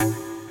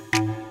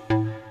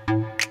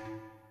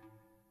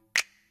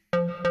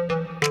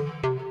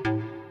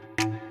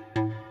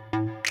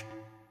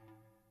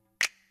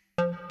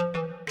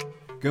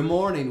Good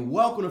morning.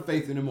 Welcome to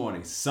Faith in the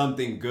Morning.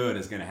 Something good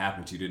is going to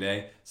happen to you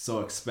today,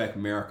 so expect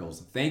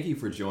miracles. Thank you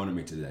for joining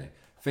me today.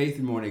 Faith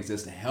in the Morning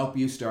exists to help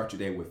you start your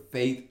day with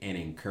faith and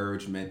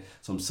encouragement.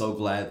 So I'm so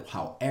glad,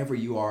 however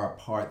you are a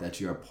part,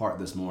 that you're a part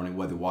this morning,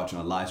 whether watching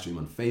a live stream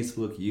on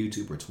Facebook,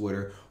 YouTube, or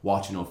Twitter,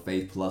 watching on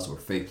Faith Plus or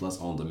Faith Plus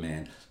On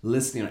Demand,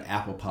 listening on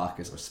Apple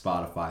Podcasts or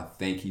Spotify.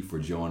 Thank you for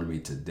joining me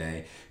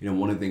today.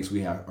 One of the things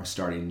we are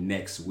starting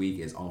next week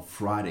is on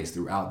Fridays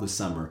throughout the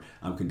summer,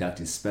 I'm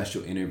conducting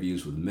special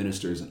interviews with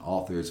ministers and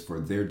authors for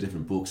their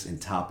different books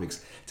and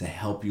topics to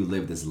help you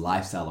live this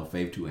lifestyle of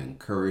faith, to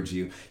encourage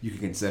you. You can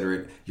consider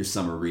it your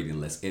summer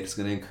reading list. It's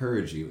going to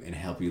encourage you and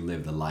help you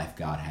live the life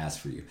God has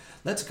for you.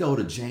 Let's go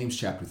to James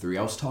chapter 3.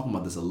 I was talking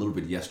about this a little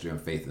bit yesterday on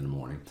Faith in the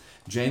Morning.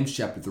 James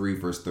chapter 3,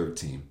 verse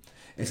 13.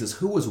 It says,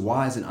 "Who is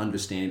wise and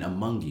understanding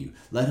among you?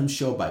 Let him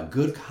show by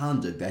good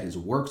conduct that his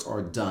works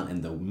are done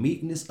in the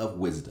meekness of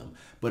wisdom.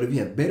 But if you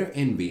have bitter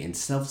envy and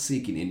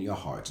self-seeking in your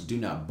hearts, do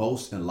not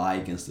boast and lie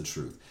against the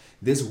truth.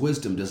 This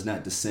wisdom does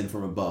not descend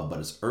from above, but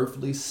is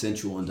earthly,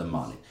 sensual, and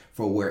demonic.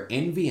 For where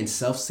envy and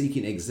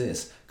self-seeking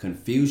exist,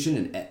 confusion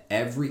and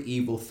every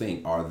evil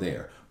thing are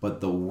there.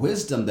 But the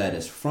wisdom that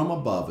is from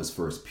above is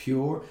first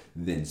pure,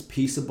 then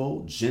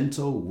peaceable,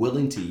 gentle,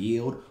 willing to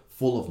yield,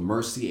 full of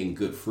mercy and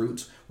good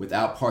fruits,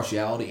 without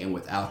partiality and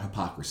without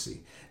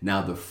hypocrisy.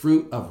 Now the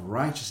fruit of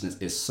righteousness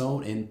is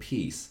sown in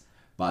peace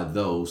by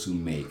those who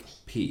make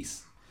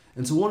peace."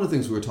 And so one of the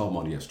things we were talking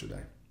about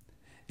yesterday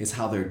is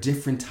how there are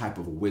different type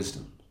of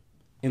wisdom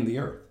in the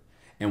earth,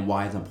 and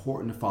why it's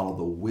important to follow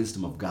the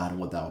wisdom of God and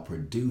what that will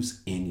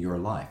produce in your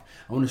life.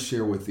 I want to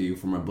share with you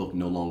from my book,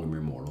 No Longer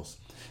Mere Mortals.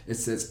 It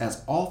says,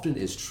 "As often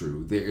is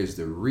true, there is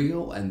the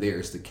real and there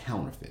is the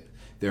counterfeit.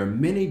 There are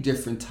many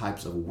different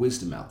types of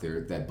wisdom out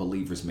there that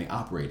believers may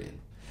operate in.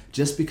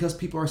 Just because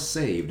people are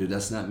saved, it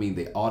does not mean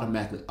they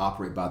automatically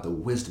operate by the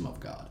wisdom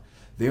of God.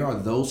 There are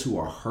those who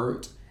are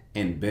hurt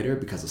and bitter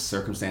because of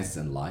circumstances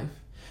in life.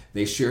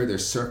 They share their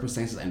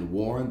circumstances and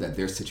warn that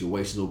their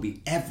situations will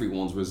be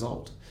everyone's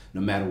result, no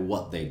matter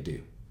what they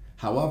do.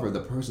 However,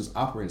 the person's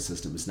operating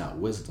system is not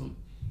wisdom,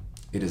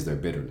 it is their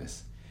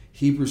bitterness.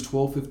 Hebrews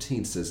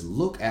 12:15 says,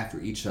 "Look after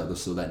each other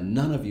so that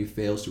none of you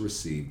fails to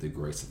receive the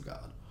grace of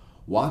God.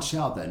 Watch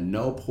out that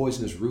no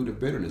poisonous root of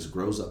bitterness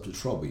grows up to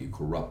trouble you,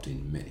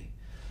 corrupting many."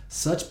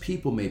 Such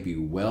people may be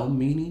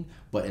well-meaning,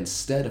 but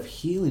instead of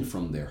healing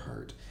from their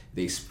hurt,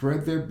 they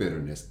spread their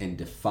bitterness and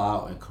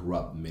defile and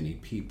corrupt many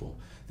people.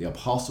 The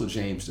Apostle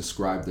James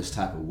described this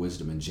type of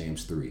wisdom in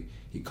James 3.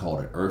 He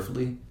called it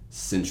earthly,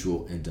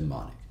 sensual, and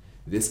demonic.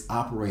 This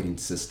operating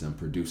system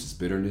produces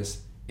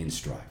bitterness and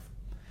strife.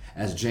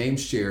 As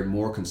James shared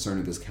more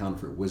concerning this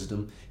counterfeit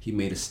wisdom, he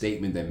made a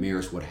statement that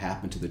mirrors what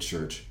happened to the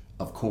church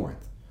of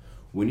Corinth.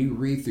 When you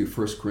read through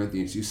 1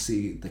 Corinthians, you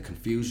see the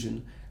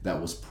confusion that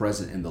was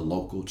present in the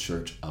local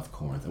church of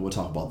Corinth, and we'll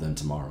talk about them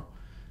tomorrow.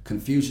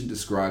 Confusion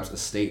describes a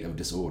state of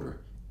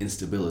disorder,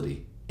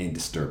 instability, and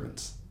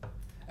disturbance.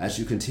 As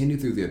you continue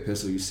through the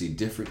epistle, you see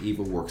different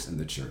evil works in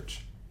the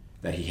church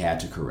that he had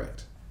to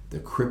correct. The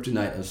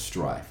kryptonite of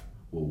strife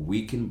will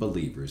weaken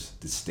believers,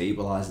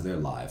 destabilize their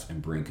lives,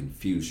 and bring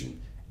confusion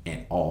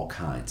and all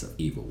kinds of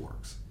evil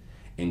works.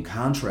 In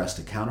contrast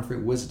to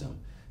counterfeit wisdom,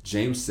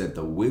 James said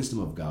the wisdom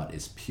of God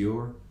is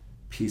pure,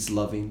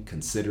 peace-loving,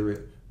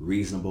 considerate,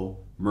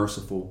 reasonable,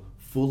 merciful,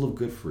 full of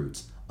good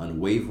fruits,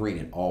 unwavering,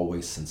 and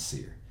always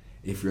sincere.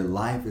 If your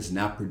life is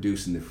not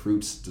producing the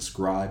fruits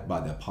described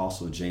by the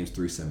apostle in James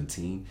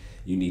 3:17,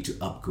 you need to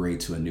upgrade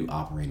to a new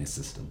operating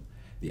system.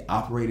 The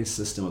operating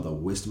system of the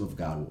wisdom of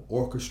God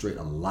will orchestrate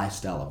a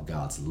lifestyle of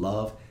God's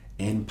love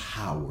and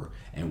power,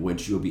 in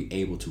which you'll be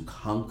able to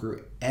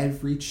conquer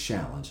every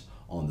challenge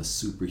on the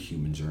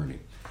superhuman journey.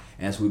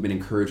 As we've been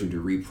encouraging to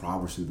read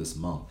Proverbs through this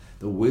month,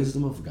 the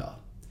wisdom of God,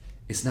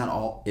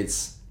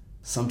 it's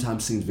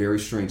sometimes seems very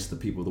strange to the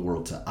people of the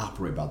world to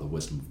operate by the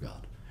wisdom of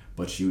God.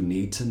 But you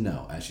need to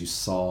know, as you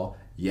saw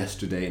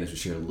yesterday and as we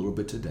shared a little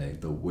bit today,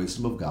 the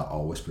wisdom of God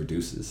always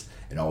produces,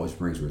 it always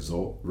brings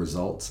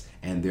results,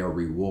 and there are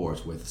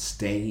rewards with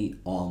staying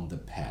on the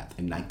path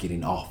and not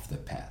getting off the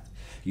path.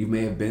 You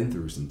may have been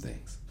through some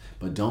things,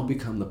 but don't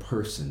become the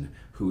person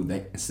who,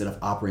 instead of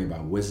operating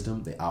by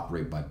wisdom, they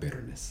operate by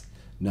bitterness.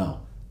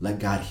 No, let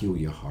God heal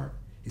your heart.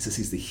 He says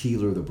he's the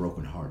healer of the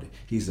brokenhearted.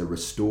 He's the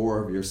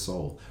restorer of your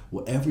soul.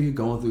 Whatever you're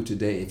going through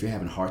today, if you're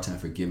having a hard time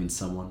forgiving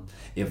someone,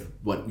 if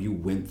what you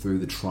went through,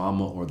 the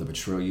trauma or the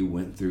betrayal you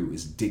went through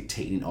is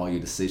dictating all your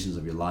decisions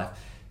of your life,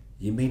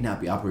 you may not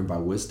be operating by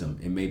wisdom.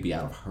 It may be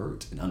out of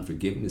hurt and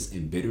unforgiveness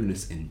and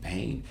bitterness and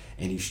pain.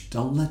 And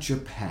don't let your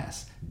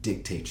past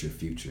dictate your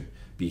future.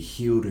 Be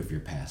healed of your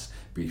past.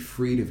 Be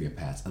freed of your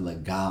past. And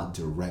let God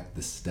direct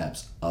the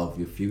steps of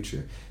your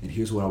future. And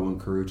here's what I will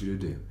encourage you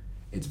to do.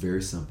 It's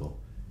very simple.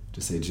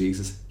 Just say,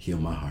 "Jesus, heal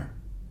my heart."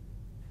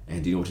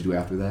 And do you know what to do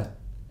after that?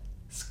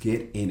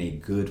 Get in a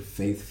good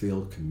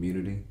faith-filled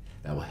community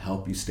that will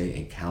help you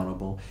stay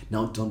accountable.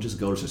 No, don't just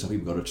go to church. Some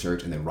people go to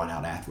church and they run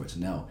out afterwards.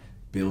 No,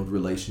 build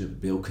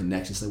relationships, build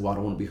connections. Say, "Well, I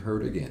don't want to be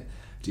hurt again."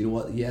 Do you know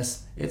what?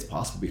 Yes, it's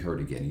possible to be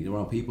hurt again. You know,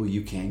 around people,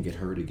 you can get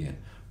hurt again.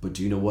 But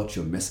do you know what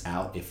you'll miss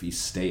out if you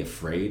stay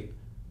afraid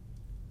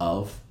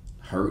of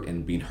hurt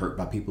and being hurt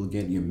by people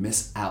again? You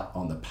miss out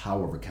on the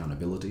power of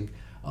accountability,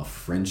 of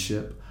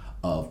friendship,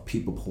 of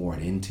people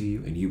pouring into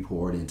you and you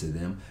pouring into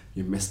them.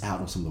 You miss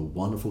out on some of the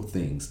wonderful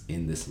things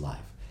in this life.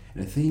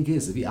 And the thing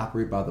is, if you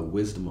operate by the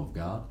wisdom of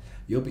God,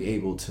 you'll be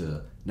able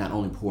to not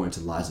only pour into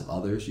the lives of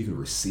others, you can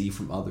receive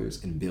from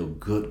others and build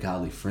good,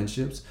 godly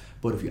friendships.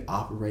 But if you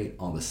operate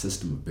on the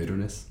system of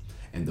bitterness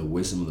and the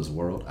wisdom of this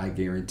world, I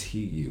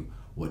guarantee you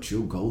what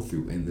you'll go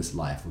through in this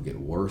life will get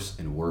worse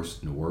and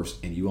worse and worse,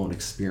 and you won't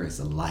experience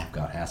the life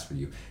God has for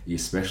you. You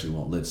especially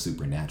won't live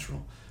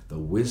supernatural. The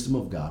wisdom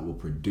of God will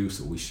produce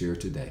what we share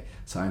today.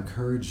 So I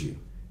encourage you,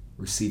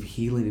 receive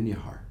healing in your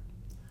heart.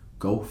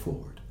 Go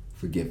forward.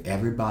 Forgive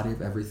everybody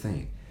of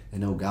everything.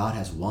 And know God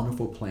has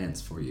wonderful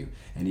plans for you.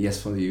 And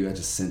yes, for you, I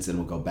just sense it, and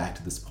we'll go back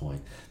to this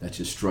point, that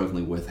you're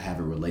struggling with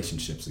having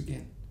relationships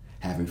again,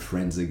 having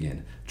friends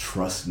again,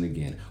 trusting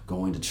again,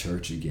 going to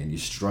church again. You're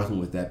struggling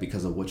with that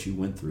because of what you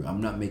went through.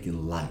 I'm not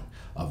making light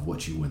of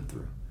what you went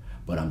through.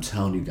 But I'm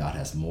telling you, God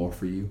has more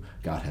for you.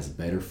 God has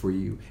better for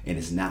you. And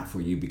it's not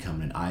for you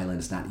becoming an island.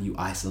 It's not you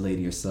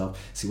isolating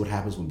yourself. See, what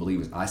happens when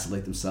believers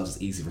isolate themselves?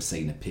 It's easy for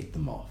Satan to pick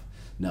them off.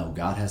 No,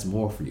 God has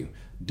more for you.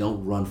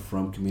 Don't run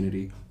from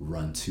community,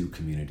 run to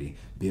community.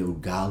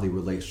 Build godly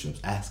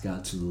relationships. Ask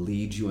God to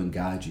lead you and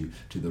guide you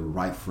to the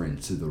right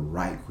friends, to the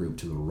right group,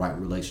 to the right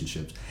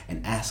relationships,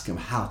 and ask Him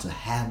how to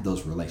have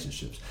those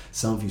relationships.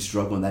 Some of you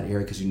struggle in that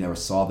area because you never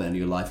saw that in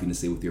your life. You didn't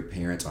see it with your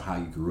parents or how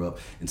you grew up,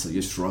 and so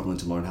you're struggling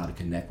to learn how to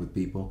connect with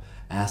people.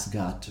 Ask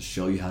God to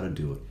show you how to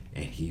do it,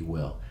 and He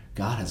will.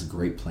 God has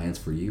great plans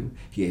for you.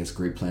 He has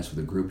great plans for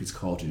the group He's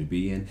called you to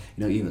be in.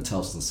 You know, He even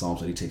tells us in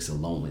Psalms that He takes the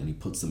lonely and He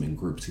puts them in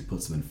groups. He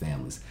puts them in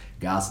families.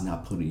 God's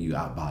not putting you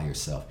out by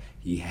yourself.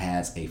 He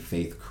has a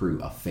faith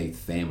crew, a faith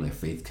family, a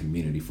faith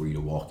community for you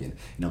to walk in. You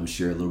know, I'm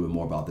sure a little bit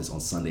more about this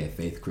on Sunday at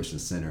Faith Christian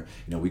Center.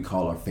 You know, we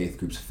call our faith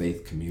groups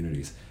faith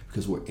communities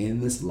because we're in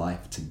this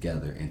life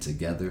together, and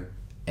together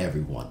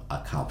everyone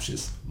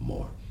accomplishes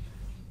more.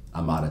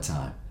 I'm out of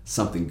time.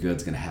 Something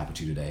good's going to happen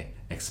to you today.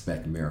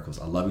 Expect miracles.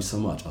 I love you so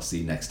much. I'll see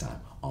you next time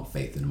on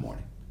Faith in the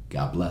Morning.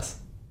 God bless.